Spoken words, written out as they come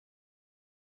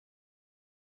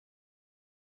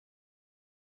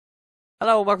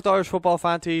Hello, welcome to Irish Football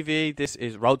Fan TV. This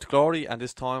is Road to Glory, and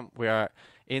this time we are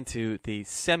into the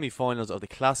semi-finals of the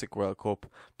Classic World Cup,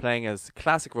 playing as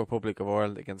Classic Republic of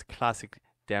Ireland against Classic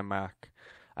Denmark.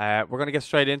 We're going to get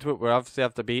straight into it. We're obviously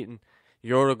after beating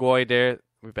Uruguay there.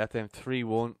 We bet them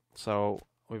 3-1, so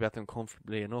we bet them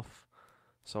comfortably enough.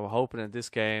 So we're hoping in this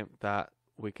game that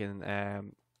we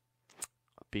can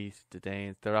beat the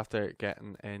Danes. They're after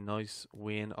getting a nice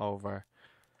win over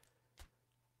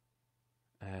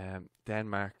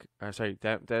Denmark. They're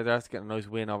after getting a nice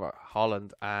win over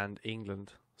Holland and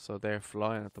England. So they're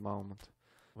flying at the moment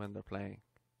when they're playing.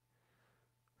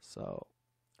 So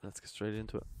let's get straight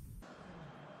into it.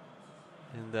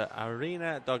 In the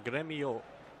Arena do Grêmio.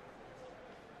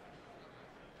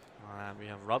 We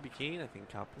have Robbie Keane, I think,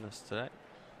 captain us today.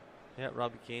 Yeah,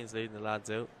 Robbie Keane's leading the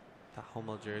lads out. That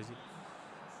Hummel jersey.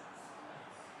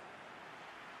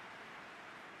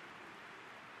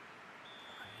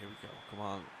 Here we go. Come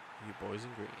on, you boys in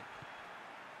green.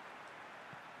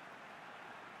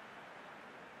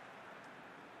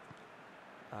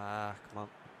 Come on.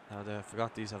 Now, I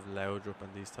forgot these have Laudrup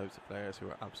and these types of players who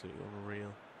are absolutely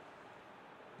unreal.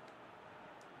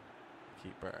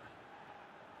 Keeper.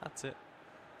 That's it.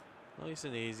 Nice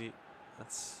and easy.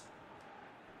 That's...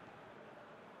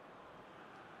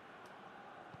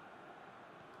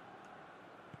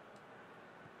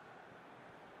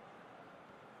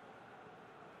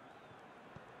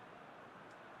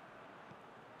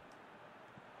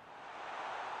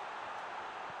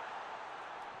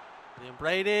 Liam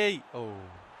Brady. Oh,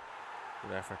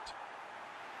 good effort.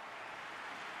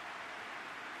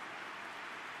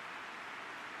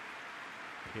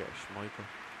 Peter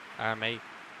Schmeichel. Mate.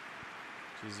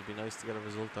 Jeez, it'd be nice to get a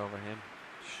result over him.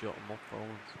 Shut him up for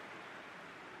once.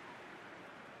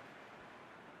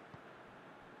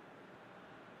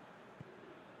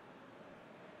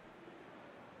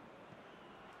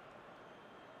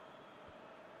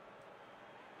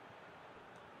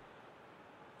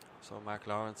 So Mark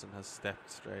Lawrenson has stepped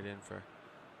straight in for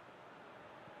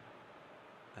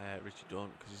Richie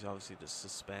Dunn because he's obviously just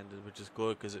suspended, which is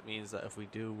good because it means that if we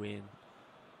do win,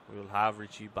 we will have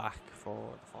Richie back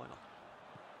for the final.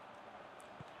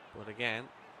 But again,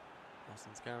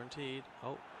 nothing's guaranteed.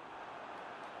 Oh,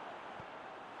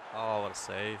 what a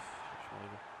save!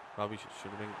 Robbie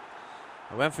should have been.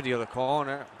 I went for the other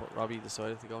corner, but Robbie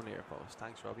decided to go near post.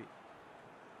 Thanks, Robbie.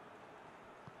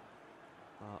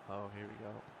 Here we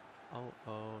go.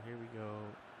 Here we go.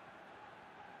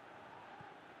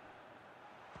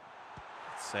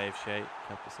 Save Shea,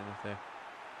 kept us in it there.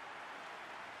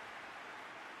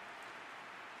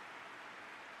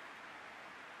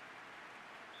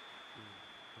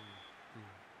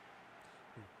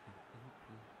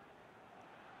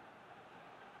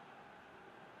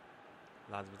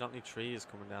 Lads, we don't need trees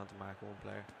coming down to mark one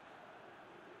player.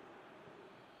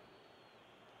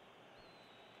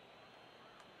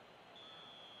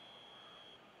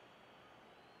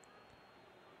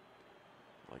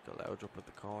 Michael Laudrup with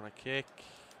the corner kick.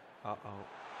 Get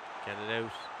it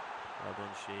out. Well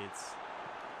done, Sheeds.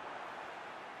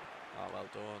 Well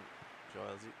done,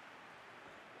 Joelsy.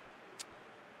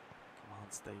 Come on,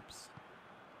 Stapes.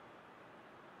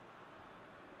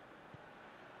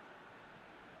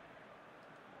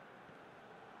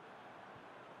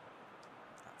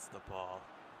 That's the ball.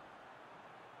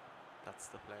 That's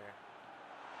the player.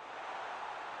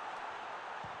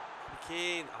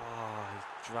 Keane,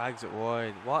 he drags it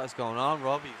wide. What is going on,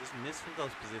 Robbie? Just missed from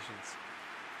those positions.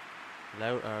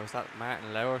 Was that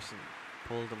Martin Laursen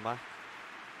pulled him back?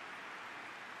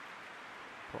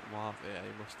 Put him off. Yeah,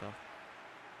 he must have.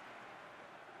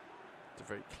 It's a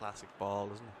very classic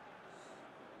ball, isn't it?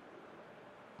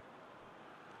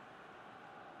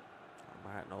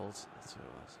 Martin Olsen, that's who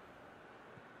it was.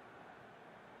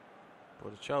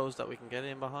 But it shows that we can get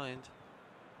in behind.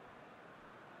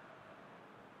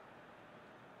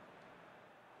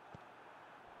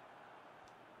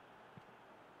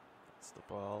 The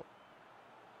ball.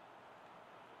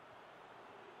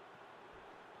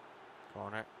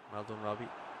 Corner. Well done, Robbie.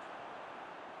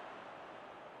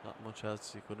 Not much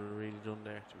else you could have really done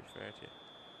there, to be fair to you.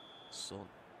 Son.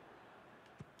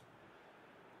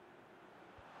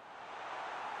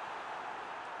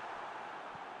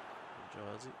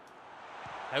 Joelsy.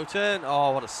 Houghton.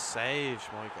 Oh, what a save,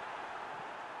 Schmeichel.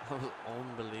 That was an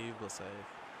unbelievable save.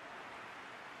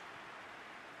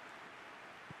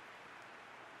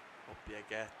 You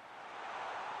get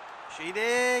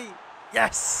Sheedy.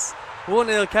 Yes,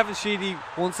 1-0. Kevin Sheedy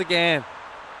once again.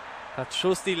 That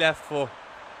trusty left foot.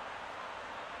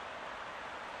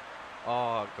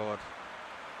 Oh God.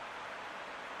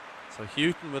 So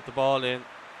Houghton with the ball in.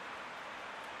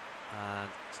 And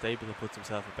Stapleton puts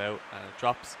himself about and it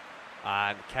drops.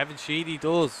 And Kevin Sheedy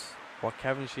does what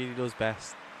Kevin Sheedy does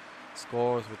best.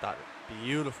 Scores with that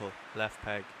beautiful left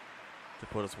peg to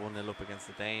put us 1-0 up against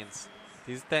the Danes.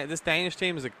 This Danish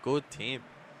team is a good team.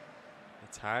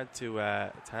 It's hard to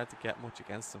get much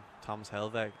against them. Thomas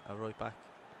Helveg, a right back.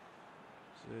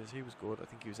 So he was good. I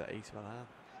think he was at AC Milan.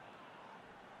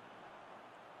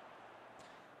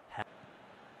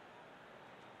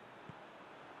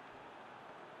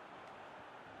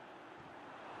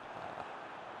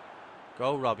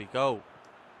 Go, Robbie, go.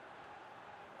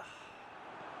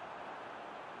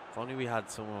 If only we had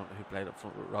someone who played up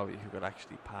front with Robbie who could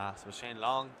actually pass. It was Shane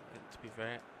Long, to be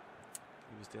fair.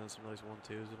 He was doing some nice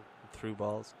 1-2s with him, through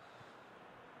balls.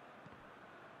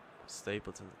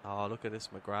 Stapleton. Oh, look at this,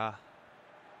 McGrath.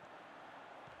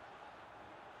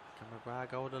 Can McGrath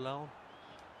go it alone?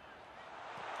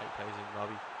 He plays in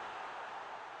Robbie.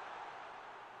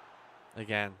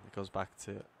 Again, it goes back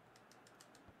to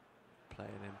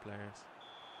playing in players.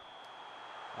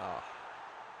 Oh.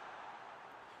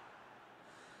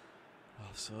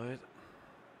 Offside.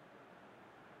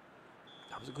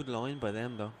 That was a good line by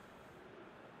them, though.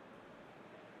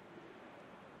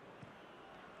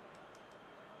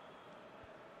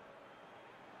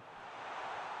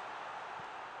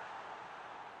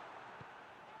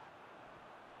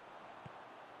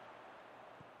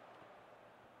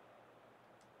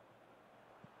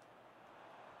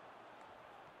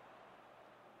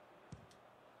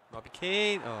 Robbie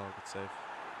Keane. Oh, good save.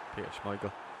 Peter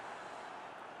Schmeichel.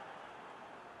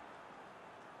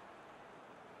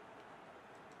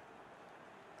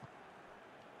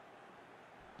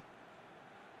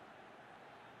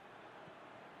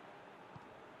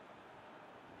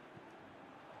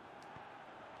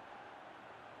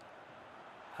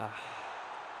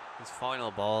 His final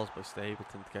balls by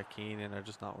Stapleton to get Keane in are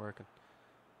just not working.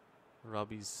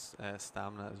 Robbie's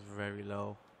stamina is very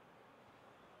low.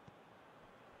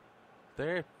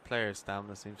 Their player's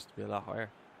stamina seems to be a lot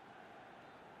higher.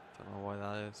 Don't know why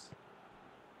that is.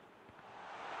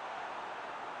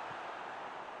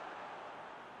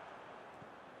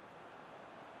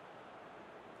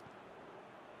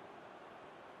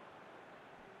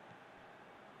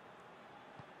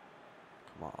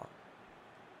 Come on.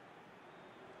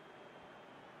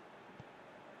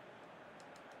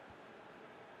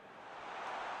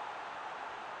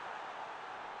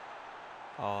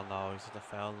 Oh no, he's just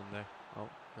fouled him there. Oh,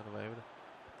 got away with it.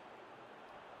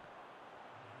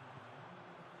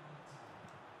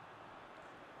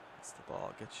 That's the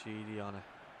ball. Get Sheedy on it.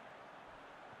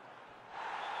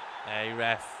 Hey,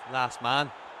 ref. Last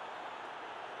man.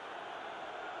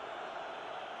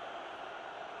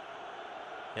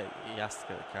 Yeah, he has to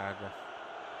get a card, ref.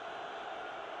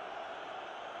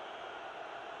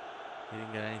 He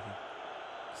didn't get anything.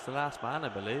 It's the last man, I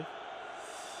believe.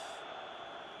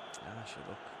 Ah, shit,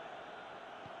 look.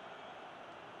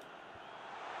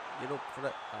 Get up for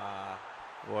it.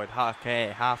 Right, okay,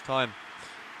 half time.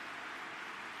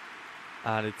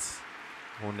 And it's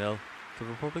 1-0 to the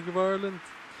Republic of Ireland.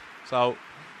 So,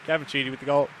 Kevin Sheedy with the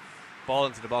goal. Ball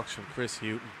into the box from Chris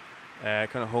Houghton.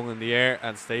 Kind of hung in the air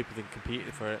and Stapleton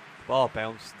competed for it. The ball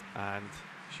bounced and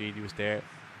Sheedy was there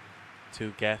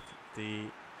to get the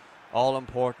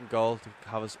all-important goal to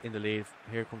have us in the lead.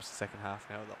 Here comes the second half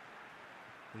now, though.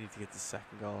 We need to get the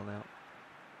second goal now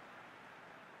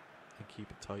and keep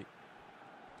it tight.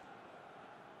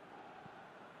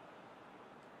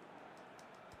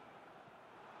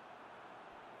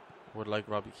 Would like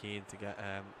Robbie Keane to get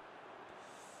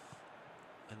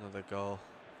another goal,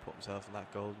 put himself in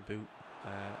that golden boot,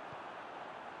 or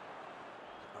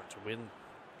to win,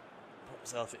 put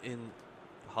himself in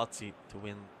the hot seat to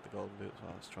win the golden boot. Is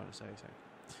what I was trying to say. So,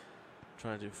 I'm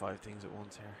trying to do 5 things at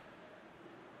once here.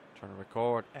 Trying to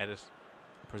record, edit,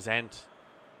 present,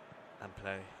 and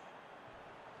play.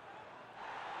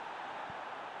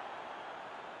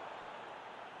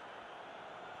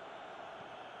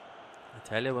 I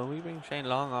tell you, when we bring Shane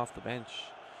Long off the bench,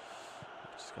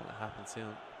 which is going to happen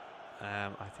soon,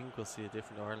 I think we'll see a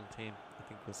different Ireland team. I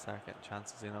think we'll start getting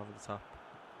chances in over the top.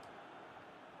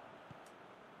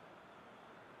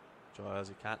 Giles,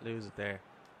 you can't lose it there.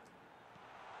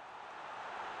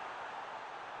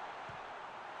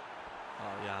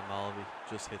 Oh yeah, Malby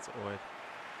just hits it wide.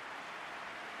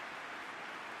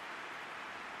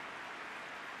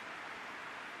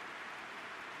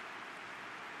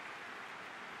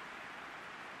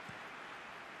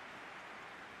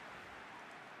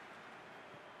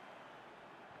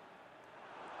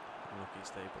 Lucky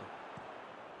Staple.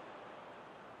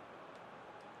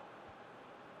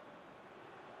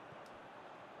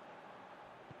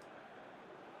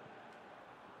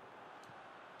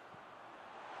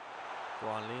 Go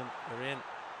on, Liam. You're in.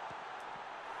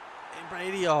 In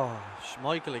Brady. Oh,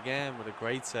 Schmeichel again with a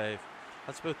great save.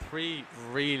 That's about 3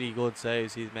 really good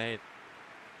saves he's made.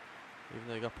 Even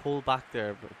though he got pulled back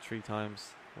there but 3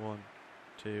 times. 1,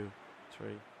 2,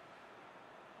 3.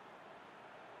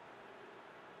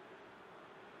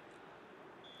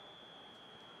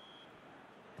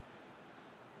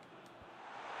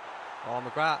 Oh,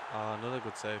 McGrath. Oh, another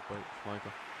good save by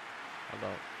Schmeichel.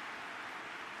 Although,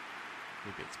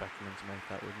 you'd be expecting him to make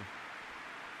that, wouldn't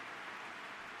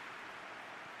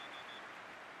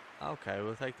you? Okay,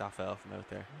 we'll take that foul from out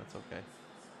there. That's okay.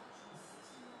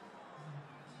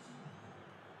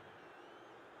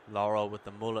 Laurel with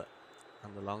the mullet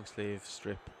and the long sleeve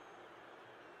strip.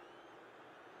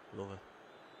 Love it.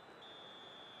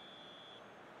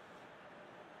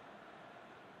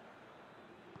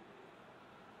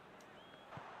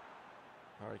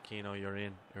 Alright, Keno, you're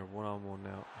in. You're 1-on-1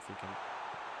 now, if you can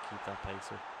keep that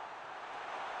pace up.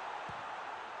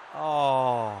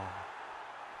 Oh,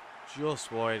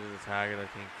 just wide of the target, I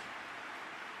think.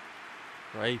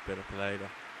 Great bit of play though.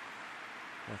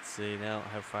 Let's see now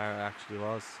how far it actually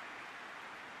was.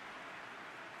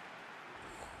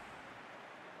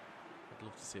 I'd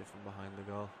love to see it from behind the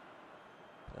goal.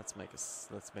 Let's make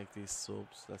these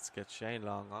subs. Let's get Shane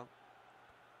Long on.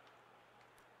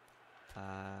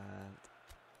 And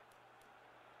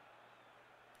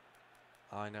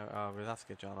I know. Oh, we'll have to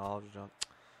get John Aldridge on.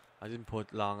 I didn't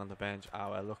put Long on the bench.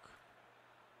 Oh well, look.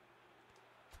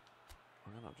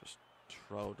 I'm gonna just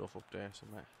throw Duff up there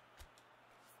somewhere.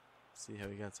 See how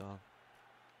he gets on.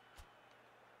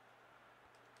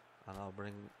 And I'll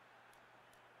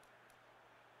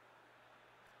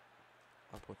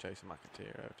put Jason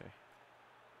McAteer out there.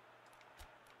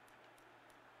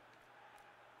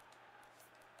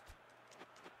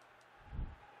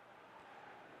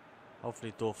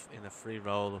 Hopefully Duff in a free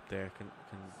roll up there can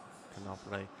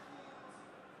operate.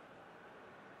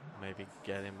 Maybe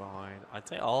get in behind. I'd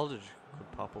say Aldridge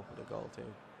could pop up with a goal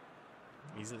too.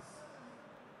 Easily.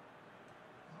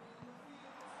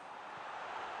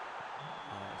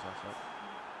 Oh,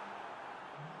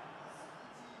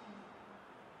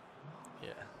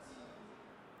 yeah.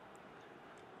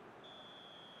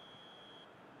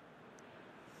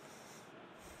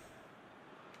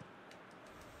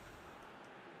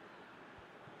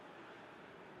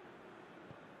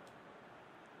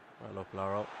 Well up,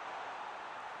 Laurel.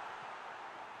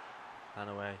 And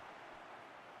away.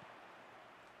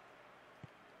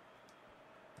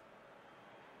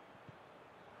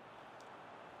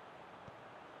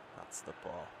 That's the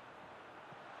ball.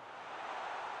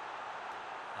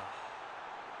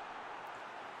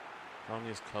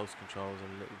 Ronnie's close control is a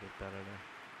little bit better there.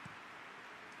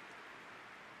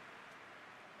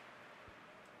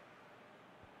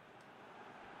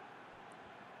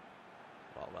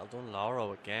 Well done,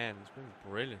 Lauro again. It's been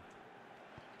brilliant.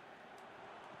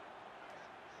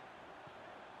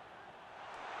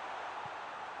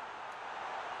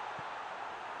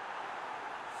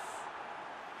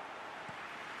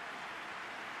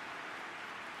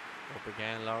 Up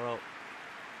again, Lauro.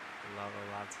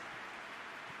 Lads.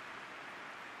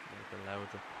 Make it louder.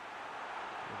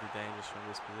 It'll be dangerous from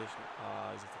this position.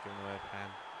 Oh, he's giving away a pen.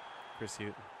 Chris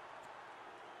Houghton.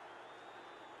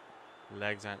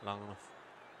 Legs aren't long enough.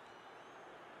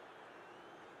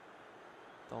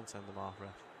 Don't send them off, ref.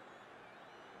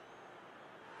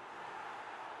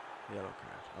 Yellow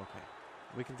card. Okay.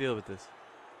 We can deal with this.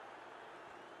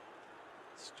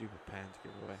 Stupid pen to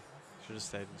give away. Should have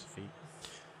stayed on his feet.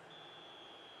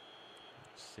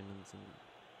 Simmons and...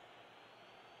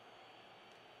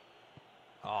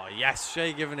 Oh yes,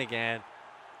 Shea Given again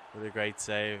with a great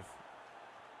save,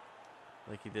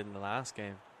 like he did in the last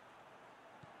game.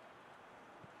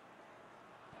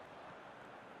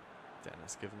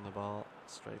 Dennis giving the ball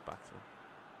straight back to him.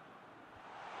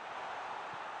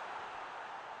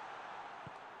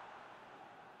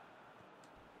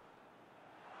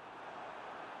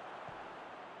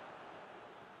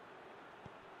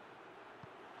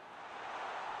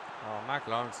 Oh, Mark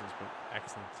Lawrence has been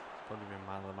excellent. Probably been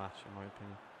man of the match in my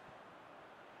opinion.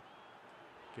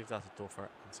 Give that to Duffer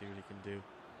and see what he can do.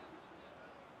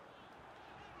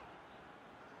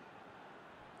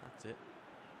 That's it.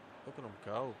 Look at him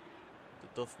go. The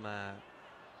Duff man,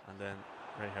 and then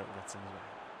Ray Houghton gets in his way.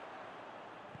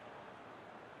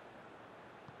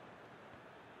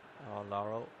 Oh,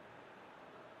 Laurel.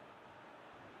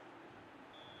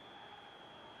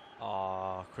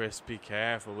 Oh, Chris, be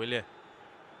careful, will you?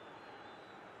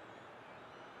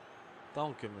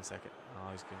 Don't give him a second.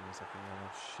 Oh, he's giving me a second.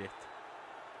 Oh, shit.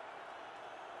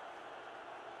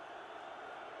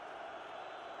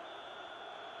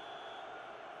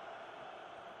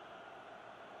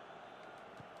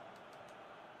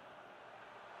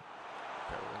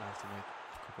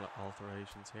 couple of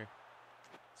alterations here.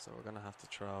 So we're going to have to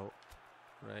throw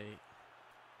Ray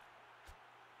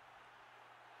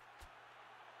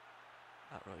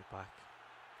at right back.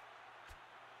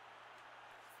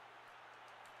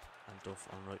 And Duff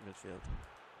on right midfield.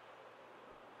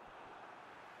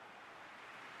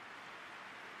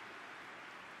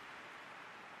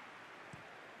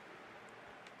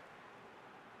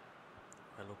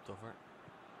 Well up, Duffer.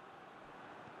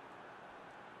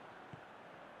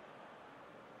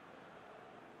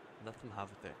 Let them have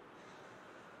it there.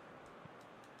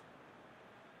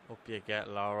 Up you get,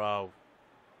 Lauro.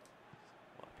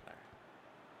 What a player.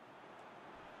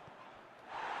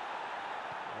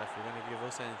 Well, if you're going to give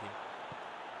us anything.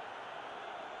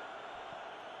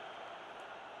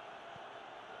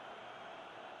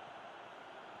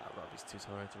 Robbie's too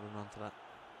tired to run onto that.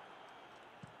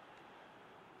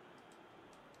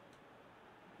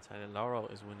 I tell you, Lauro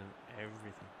is winning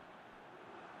everything.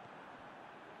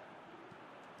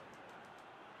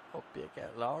 Up you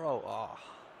get, Lauro. Oh,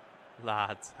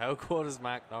 lads, how good is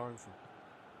Mark Lawrenson?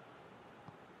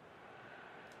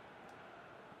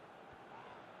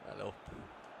 Well up.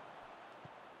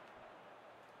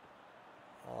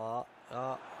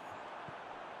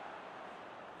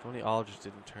 If only Aldridge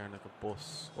didn't turn like a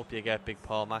bus. Up you get, Big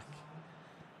Paul Mac.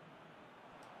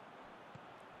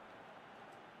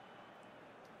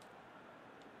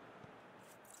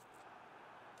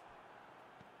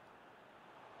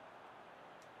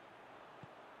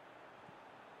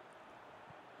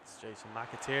 It's Jason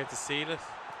McAteer to seal it.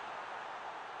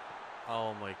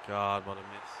 Oh my God, what a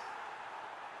miss.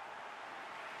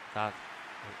 That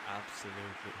was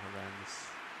absolutely horrendous.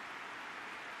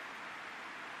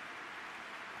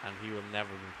 And he will never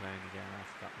be playing again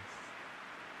after that miss.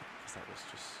 Because that was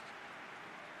just...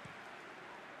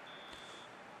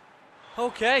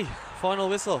 Okay, final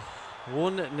whistle.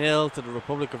 1-0 to the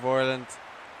Republic of Ireland.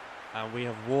 And we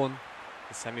have won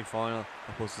the semi-final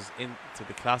that puts us into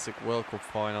the Classic World Cup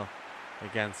final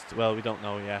against, well, we don't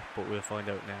know yet, but we'll find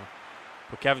out now.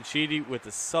 But Kevin Sheedy with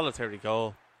the solitary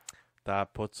goal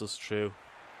that puts us through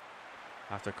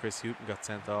after Chris Houghton got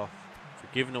sent off for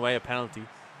giving away a penalty.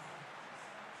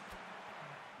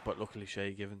 But luckily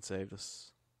Shay Given saved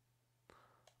us.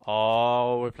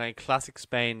 Oh, we're playing Classic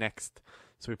Spain next.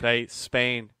 So we play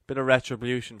Spain. Bit of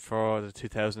retribution for the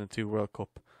 2002 World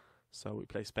Cup. So we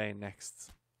play Spain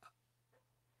next.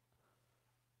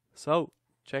 So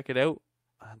check it out.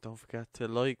 And don't forget to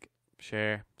like,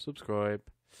 share, subscribe.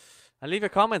 And leave your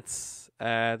comments.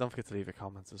 Don't forget to leave your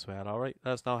comments as well. Alright.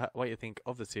 Let us know what you think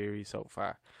of the series so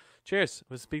far. Cheers.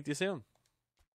 We'll speak to you soon.